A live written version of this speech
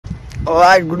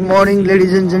Alright, good morning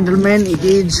ladies and gentlemen. It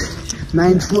is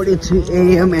 9:43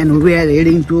 AM and we are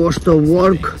heading towards the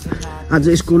work. As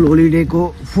a school holiday ko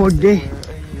 4th day.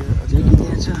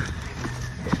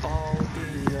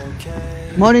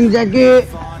 Morning Jackie.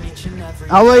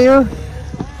 How are you?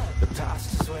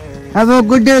 Have a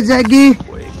good day Jackie.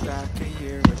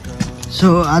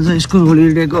 So as a school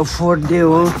holiday ko 4th day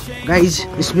guys,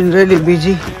 it's been really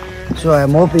busy. So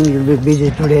I'm hoping you'll be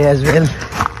busy today as well.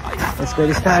 Let's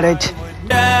get started.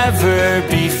 Never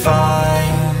be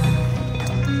fine.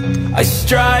 I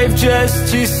strive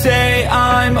just to say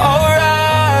I'm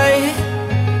alright.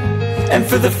 And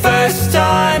for the first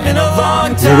time in a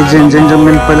long time, ladies and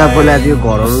gentlemen, पहिला त्यो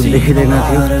घरहरु देखिदैन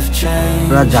थियो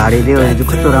र झाडीले अहिले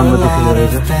कस्तो राम्रो देखिँदो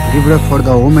रहेछ. Give it up for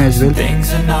the home as well.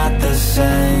 Things are not the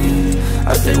same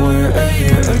as they were a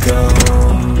year ago,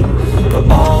 but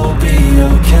all be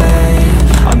okay.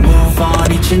 I move on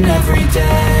each and every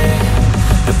day.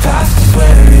 The past is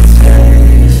where it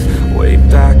stays. Way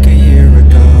back a year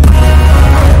ago.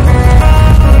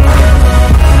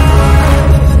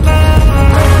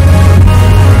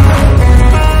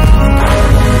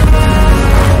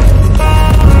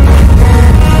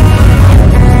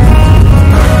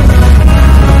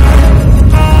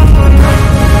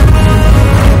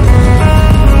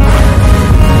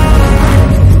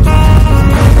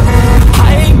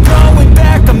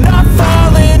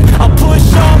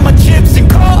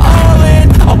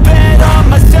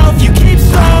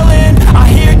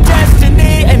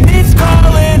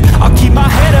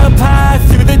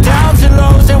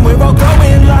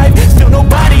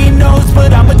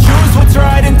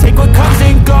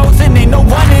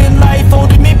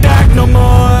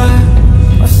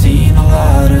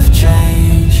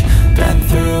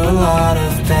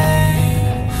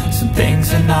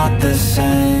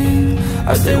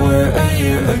 As they were a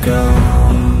year ago,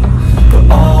 but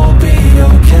all be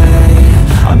okay.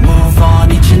 I move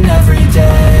on each and every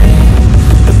day.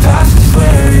 The past is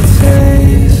where it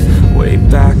stays. Way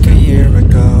back a year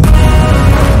ago.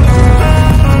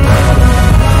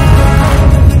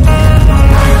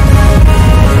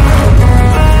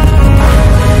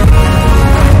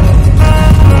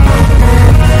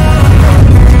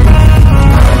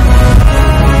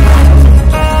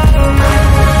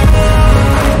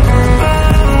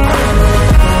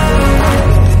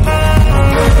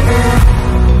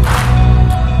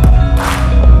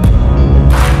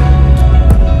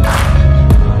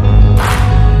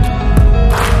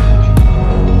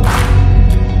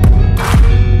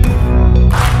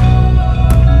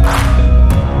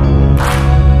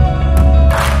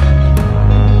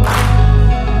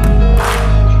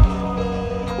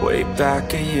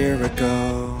 Back a year ago.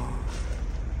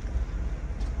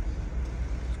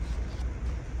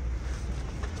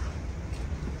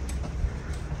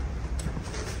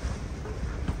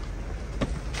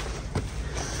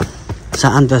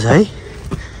 शान्त छ है,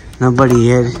 nobody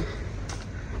here.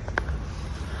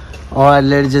 Alright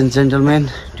ladies and gentlemen,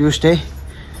 Tuesday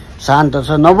शान्त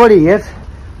छ, nobody here.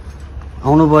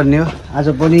 आउनु पर्ने हो, आज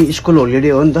पनि स्कुल होलिडे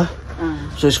हो नि त.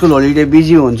 So स्कुल होलिडे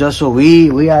बिजी हुन्छ, so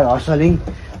we are hustling.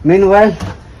 Meanwhile,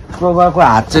 प्रभाको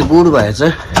हात चाहिँ गुड भएछ.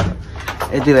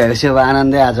 यति भएपछि अब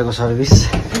आनन्दै आजको service.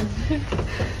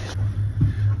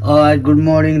 Alright, good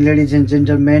morning ladies and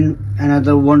gentlemen.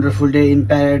 Another wonderful day in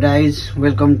paradise.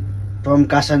 Welcome from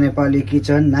Casa Nepali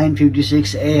Kitchen.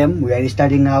 9:56 AM. We are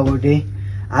starting our day.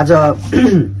 As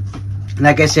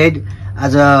like I said,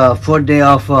 as a 4th day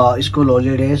of school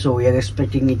holiday, so we are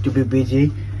expecting it to be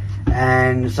busy.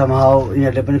 And somehow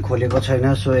यिनीहरुले पनि खोलेको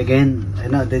छैन, so again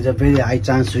there's a very high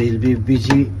chance we will be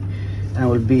busy and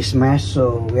will be smashed, so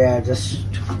we are just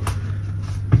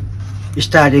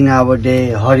starting our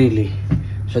day hurriedly.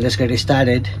 So let's get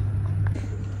started.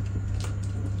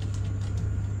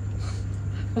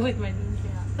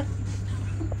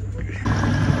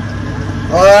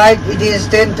 Alright, it is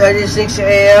 10:36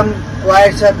 AM.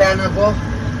 Quiet छ बिहानको.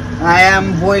 I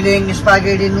am boiling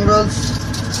spaghetti noodles.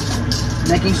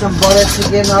 Making some butter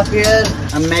chicken up here.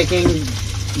 I'm making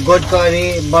good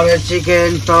curry, butter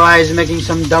chicken. Tara is making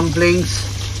some dumplings.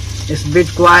 It's a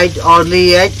bit quiet, early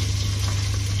yet.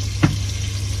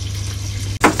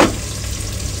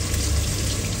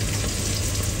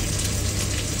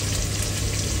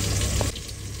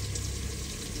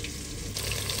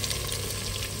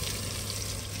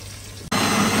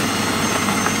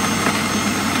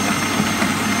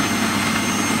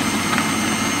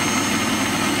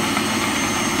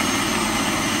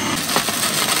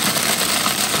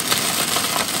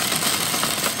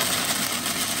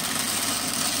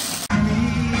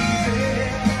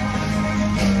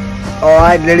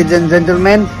 Alright ladies and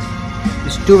gentlemen,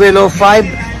 it's 12:05.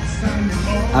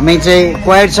 हामी चाहिँ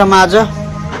quite छौँ आज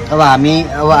अब हामी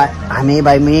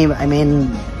by me I mean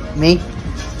me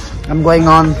I'm going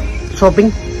on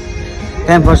shopping.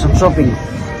 Time for some shopping.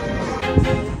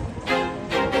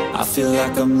 I feel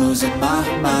like I'm losing my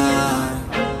mind.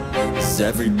 Is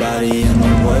everybody in the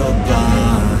world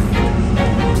blind?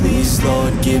 Please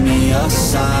Lord give me a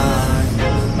sign,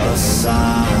 a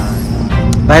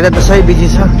sign. बाहिर त सही busy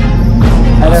छ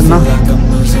I don't know. I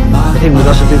think we'll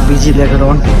also be busy later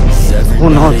on. Who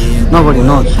knows? Nobody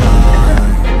knows.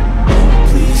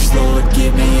 Please Lord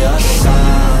give me a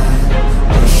sign,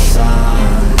 a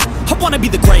sign. I wanna be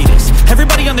the greatest.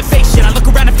 Everybody on the fake shit. I look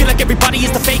around and feel like everybody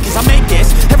is the fakest. I make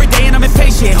this every day and I'm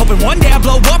impatient, hoping one day I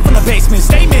blow up from the basement.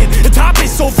 Statement, the top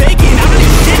is so vacant. I don't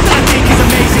even shit that I think is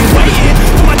amazing. Waiting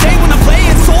for my day when I'm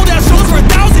playing sold out shows for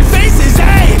 1,000 faces.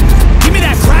 Hey, give me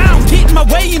that crown, get in my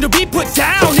way and to be put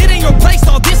down. It ain't your place,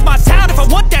 all this my town. If I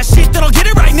want that shit, then I'll get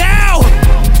it right now.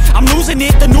 I'm losing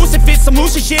it, the noose it fits. I'm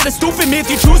losing shit, a stupid myth.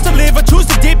 You choose to live or choose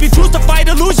to dip. You choose to fight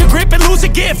or lose your grip and lose a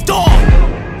gift. I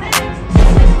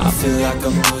feel like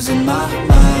I'm losing my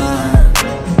mind.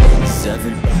 Is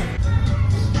everybody?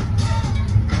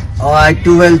 Alright,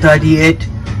 12:38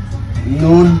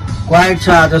 noon. Quiet छ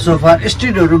आज so far.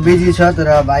 Streetहरु busy छ तर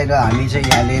बाहिर हामी चाहिँ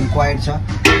यहाँ लेन quiet छ.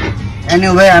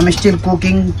 Anyway, I'm still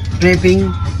cooking,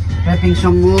 prepping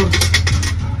some more.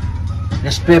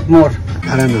 Let's prep more.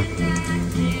 I don't know.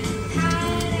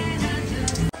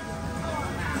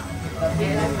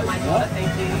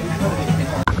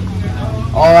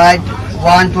 Alright,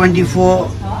 1:24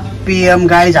 PM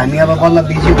guys. हामी अब बल्ल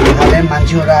बिजी हुन थाल्यौं.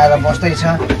 मान्छेहरु आएर बस्दै छ.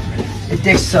 It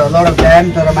takes a lot of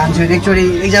time. तर मान्छेहरु एकचोटी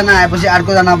एकजना आएपछि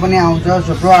अर्को जना पनि आउँछ.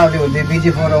 So probably we'll be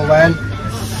busy for a while.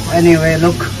 Anyway,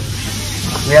 look,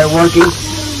 we are working.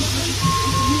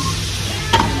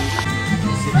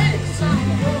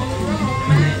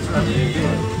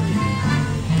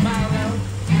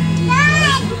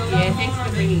 Yeah, thanks for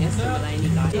bringing us to Malani,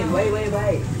 guys. Wait.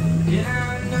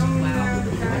 Wow,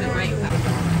 what a great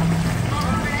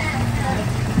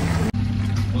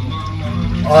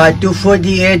Alright,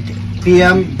 2:48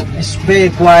 PM. It's very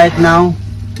quiet now.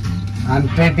 I'm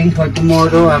prepping for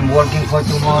tomorrow. I'm working for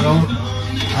tomorrow.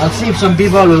 I'll see if some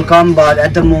people will come, but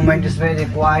at the moment it's very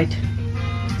quiet.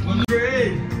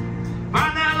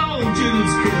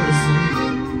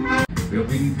 There'll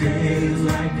be days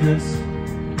like this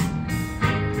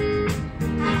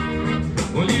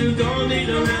when you don't need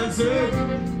an answer.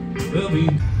 There'll be.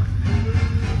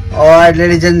 Alright,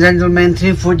 ladies and gentlemen,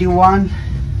 3:41.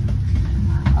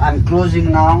 I'm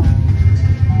closing now.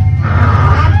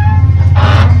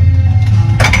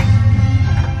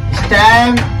 It's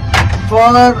time for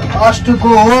us to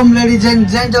go home, ladies and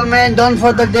gentlemen. Done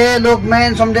for the day. Look,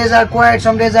 man, some days are quiet,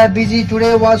 some days are busy.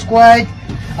 Today was quiet.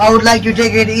 I would like to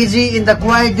take it easy in the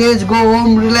quiet days. Go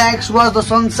home, relax, watch the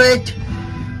sunset,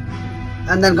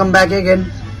 and then come back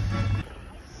again.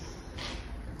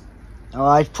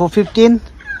 Alright, 4:15.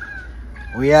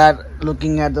 We are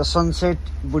looking at the sunset.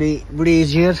 Budi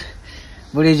is here.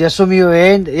 Budi just show me your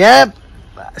hand. Yep,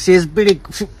 she is pretty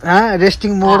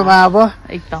resting mode.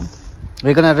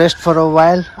 We're gonna rest for a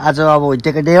while. Aja we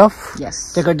take a day off. Yes.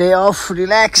 Take a day off,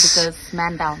 relax. Because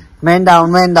man down. Man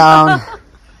down.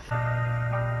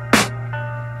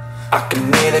 I can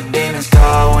hear the demons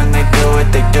call when they do what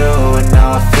they do. And now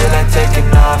I feel like taking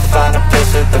off, find a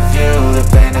place with a view. The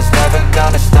pain is never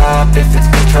gonna stop if it's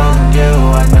controlling you.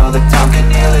 I know that time can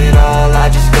heal it all, I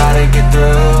just gotta get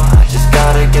through. I just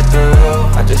gotta get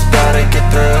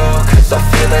through. Cause I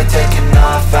feel like taking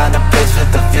off, find a place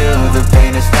with a view. The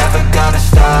pain is never gonna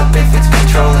stop if it's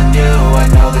controlling you. I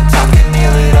know that time can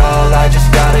heal it all, I just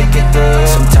gotta get through.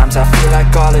 Sometimes I feel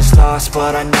like all is lost,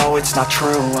 but I know it's not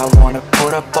true. I wanna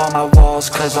put up all my walls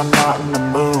cause I'm not in the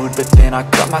mood, but then I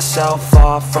cut myself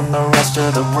off from the rest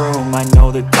of the room. I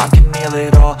know that time can heal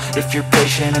it all if you're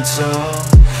patient and soon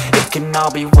it can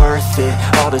all be worth it,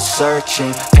 all the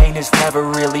searching. Pain is never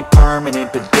really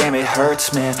permanent, but damn it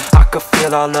hurts, man. I could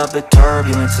feel all of the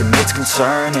turbulence and it's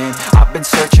concerning. I've been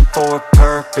searching for a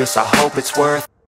purpose, I hope it's worth